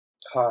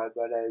Hi,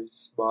 my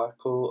name's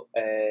Michael,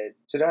 and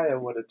today I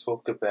want to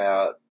talk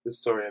about the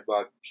story of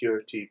My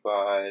Purity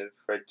by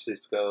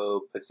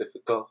Francesco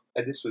Pacifico.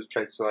 And this was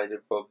translated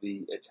from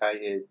the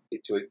Italian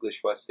into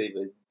English by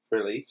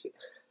Twilley.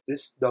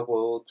 This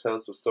novel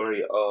tells the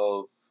story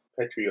of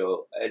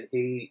Petrio, and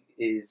he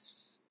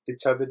is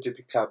determined to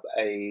become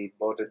a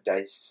modern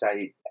day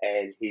saint,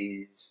 and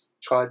he's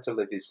trying to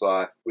live his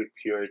life with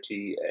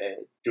purity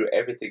and do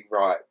everything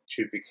right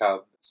to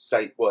become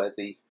saint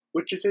worthy.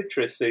 Which is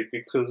interesting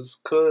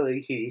because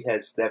clearly he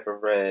has never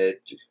read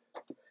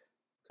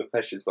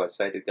Confessions by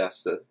St.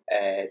 Augustine,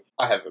 and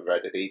I haven't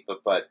read it either,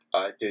 but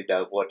I do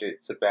know what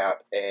it's about,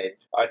 and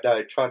I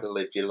know trying to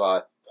live your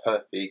life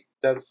perfect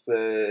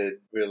doesn't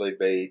really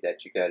mean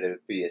that you're going to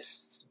be a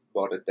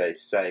modern day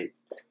saint.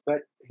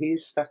 But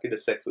he's stuck in a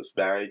sexless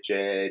marriage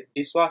and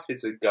his life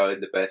isn't going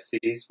the best.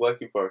 He's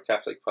working for a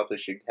Catholic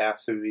publishing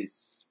house who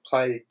is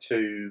planning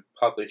to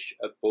publish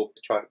a book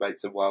trying to make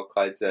some wild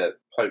claims that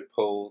Pope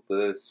Paul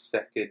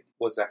II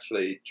was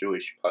actually a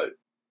Jewish pope.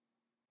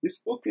 This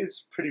book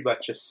is pretty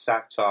much a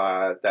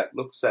satire that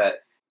looks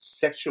at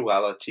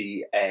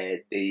sexuality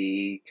and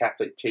the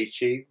Catholic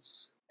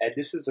teachings. And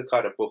this is the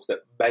kind of book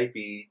that may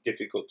be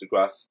difficult to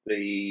grasp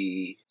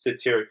the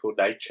satirical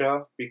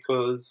nature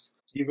because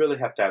you really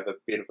have to have a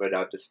bit of an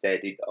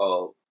understanding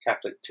of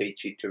Catholic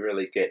teaching to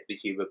really get the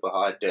humour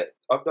behind it.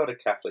 I'm not a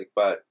Catholic,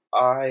 but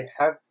I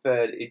have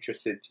an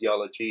interest in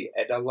theology,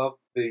 and I love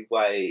the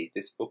way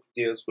this book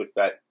deals with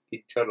that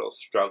internal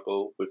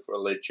struggle with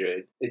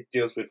religion. It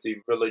deals with the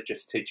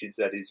religious teachings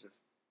that he's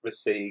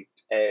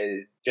received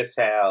and just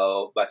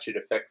how much it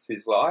affects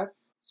his life.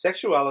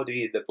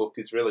 Sexuality in the book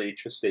is really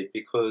interesting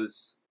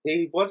because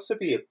he wants to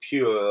be a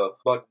pure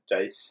modern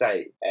day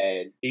saint,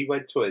 and he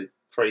went to a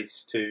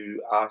priest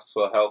to ask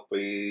for help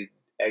and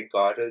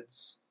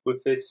guidance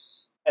with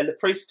this. And the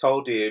priest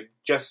told him,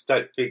 just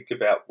don't think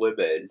about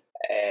women,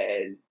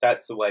 and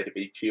that's the way to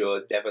be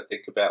pure, never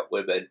think about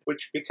women,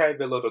 which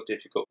became a little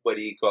difficult when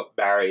he got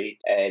married,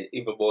 and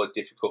even more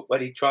difficult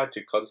when he tried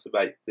to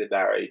consummate the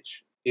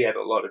marriage. He had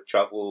a lot of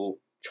trouble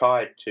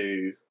trying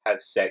to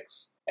have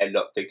sex and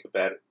not think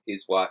about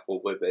his wife or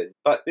women.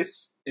 But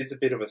this is a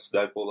bit of a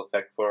snowball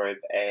effect for him,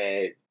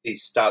 and he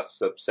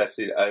starts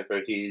obsessing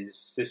over his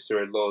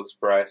sister-in-law's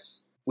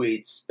breasts.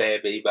 Weird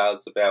spam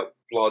emails about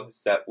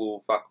blondes that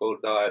will fuck all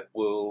night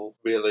will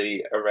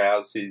really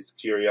arouse his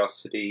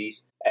curiosity,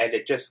 and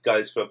it just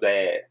goes from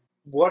there.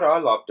 What I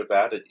loved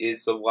about it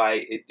is the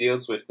way it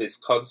deals with this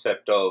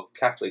concept of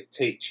Catholic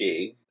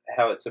teaching,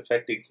 how it's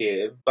affecting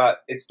him,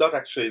 but it's not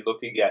actually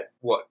looking at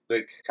what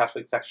the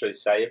Catholics actually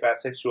say about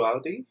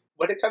sexuality.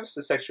 When it comes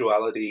to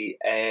sexuality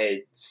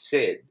and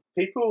sin,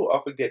 people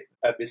often get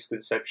a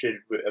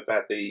misconception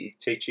about the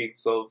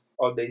teachings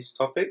on these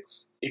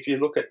topics. If you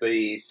look at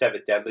the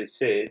 7 deadly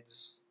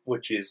sins,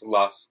 which is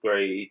lust,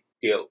 greed,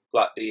 guilt,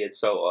 gluttony, and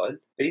so on,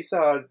 these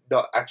are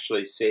not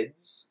actually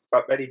sins,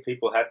 but many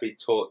people have been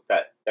taught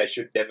that they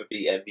should never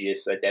be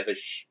envious, they never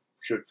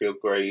should feel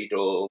greed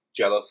or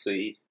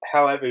jealousy.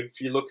 However,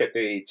 if you look at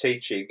the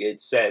teaching,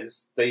 it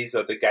says these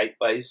are the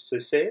gateways to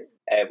sin,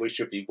 and we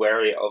should be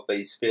wary of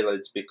these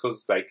feelings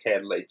because they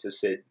can lead to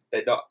sin.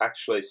 They're not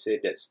actually sin.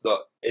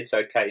 It's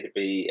okay to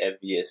be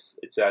envious.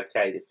 It's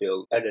okay to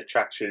feel an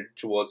attraction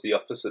towards the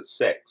opposite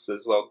sex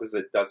as long as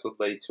it doesn't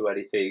lead to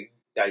anything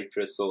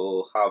dangerous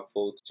or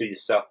harmful to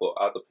yourself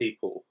or other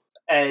people.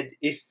 And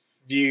if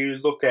you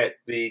look at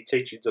the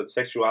teachings on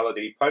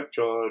sexuality, Pope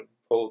John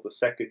Paul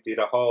II did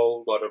a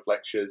whole lot of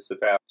lectures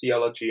about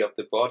theology of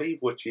the body,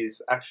 which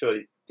is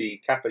actually the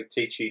Catholic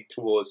teaching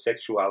towards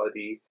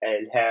sexuality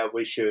and how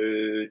we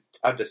should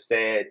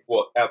understand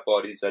what our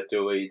bodies are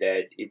doing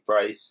and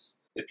embrace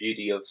the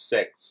beauty of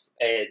sex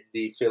and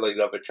the feeling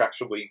of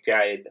attraction we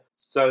gain.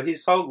 So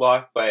his whole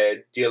life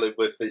plan dealing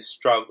with this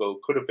struggle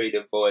could have been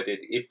avoided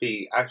if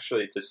he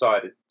actually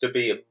decided to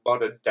be a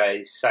modern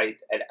day saint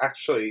and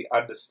actually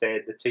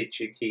understand the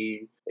teaching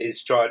he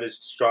is trying to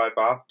strive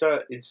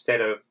after,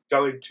 instead of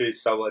going to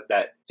someone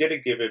that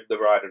didn't give him the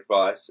right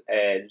advice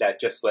and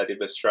that just led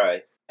him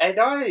astray. And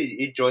I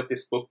enjoyed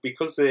this book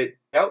because it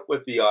dealt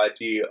with the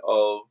idea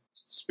of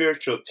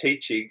spiritual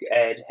teaching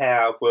and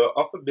how we're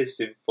often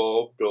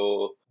misinformed,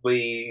 or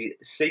we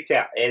seek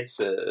out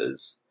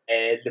answers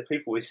and the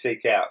people we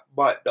seek out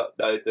might not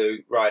know the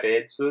right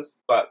answers,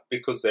 but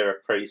because they're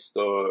a priest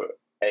or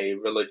a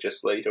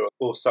religious leader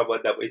or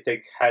someone that we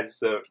think has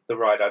the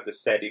right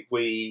understanding,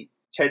 we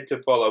tend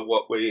to follow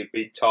what we've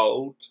been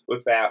told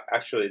without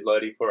actually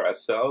learning for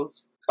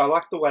ourselves. I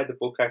like the way the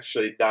book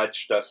actually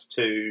nudged us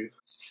to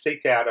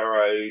seek out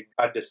our own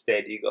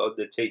understanding of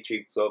the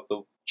teachings of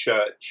the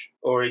church,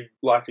 or in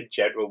life in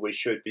general. We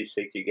should be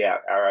seeking out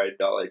our own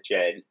knowledge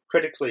and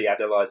critically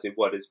analysing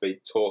what has been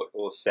taught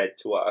or said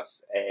to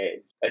us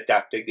and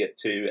adapting it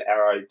to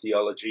our own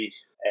theology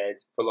and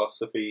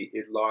philosophy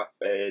in life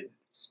and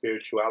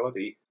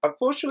spirituality.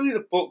 Unfortunately,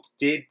 the book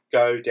did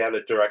go down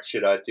a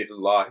direction I didn't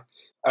like.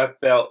 I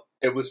felt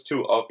it was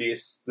too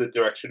obvious the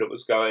direction it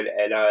was going,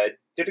 and I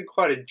didn't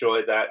quite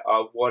enjoy that.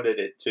 I wanted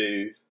it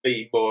to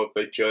be more of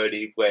a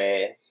journey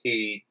where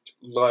he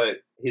learned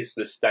his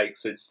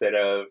mistakes instead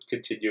of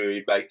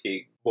continually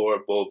making more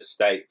and more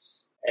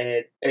mistakes.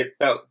 And it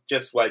felt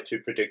just way too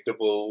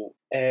predictable.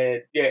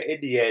 And yeah,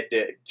 in the end,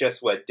 it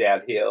just went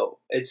downhill.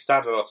 It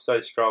started off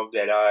so strong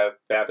that I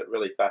found it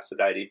really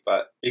fascinating,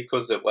 but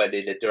because it went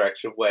in a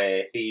direction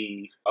where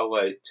I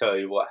won't tell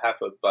you what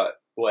happened, but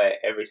where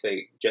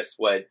everything just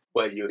went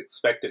where you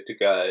expect it to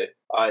go,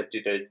 I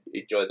didn't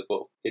enjoy the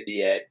book in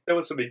the end. There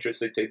were some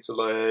interesting things to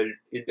learn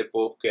in the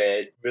book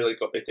and really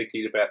got me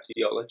thinking about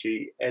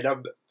theology, and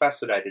I'm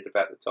fascinated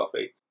about the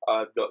topic.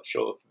 I'm not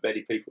sure if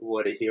many people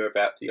want to hear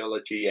about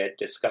theology and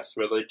discuss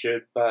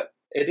religion, but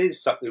it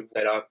is something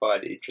that I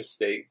find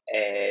interesting,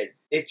 and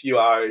if you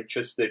are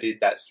interested in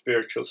that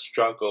spiritual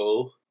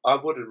struggle, I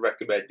wouldn't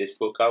recommend this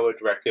book. I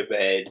would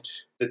recommend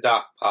The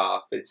Dark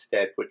Path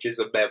instead, which is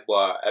a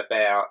memoir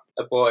about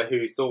a boy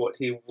who thought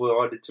he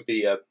wanted to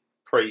be a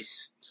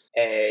priest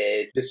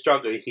and the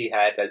struggle he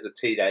had as a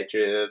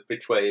teenager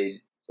between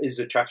his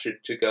attraction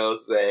to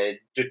girls and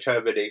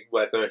determining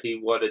whether he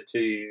wanted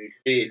to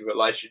be in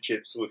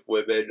relationships with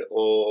women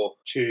or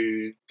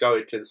to go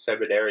into the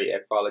seminary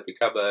and finally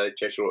become a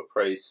Jesuit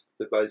priest,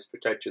 the most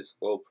pretentious of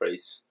all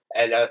priests.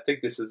 And I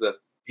think this is a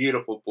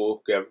beautiful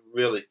book, a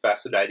really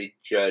fascinating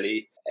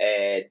journey,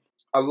 and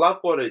I love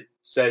what it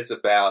says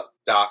about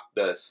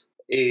darkness.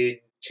 In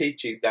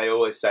teaching, they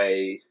always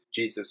say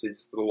Jesus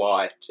is the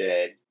light,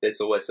 and there's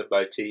always a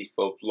motif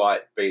of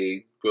light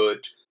being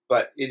good,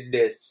 but in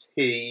this,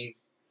 he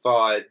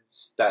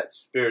finds that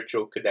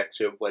spiritual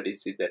connection when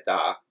he's in the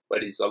dark,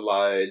 when he's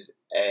alone,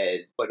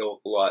 and when all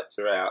the lights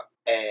are out.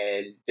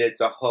 And there's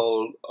a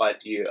whole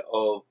idea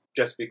of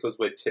just because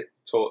we're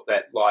taught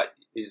that light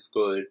is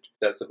good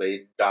doesn't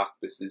mean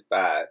darkness is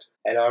bad.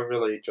 And I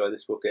really enjoy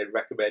this book and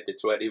recommend it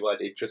to anyone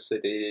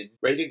interested in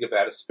reading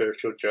about a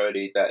spiritual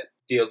journey that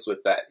deals with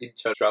that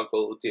internal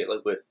struggle,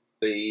 dealing with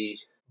the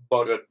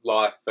modern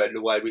life and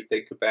the way we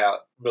think about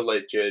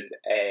religion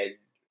and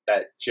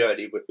that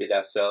journey within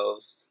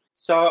ourselves.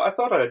 So I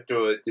thought I'd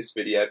do this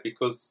video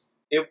because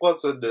it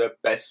wasn't the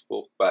best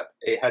book, but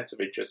it had some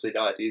interesting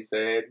ideas,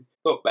 and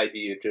thought maybe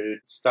you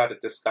could start a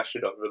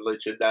discussion on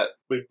religion that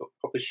we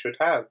probably should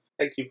have.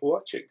 Thank you for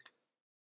watching.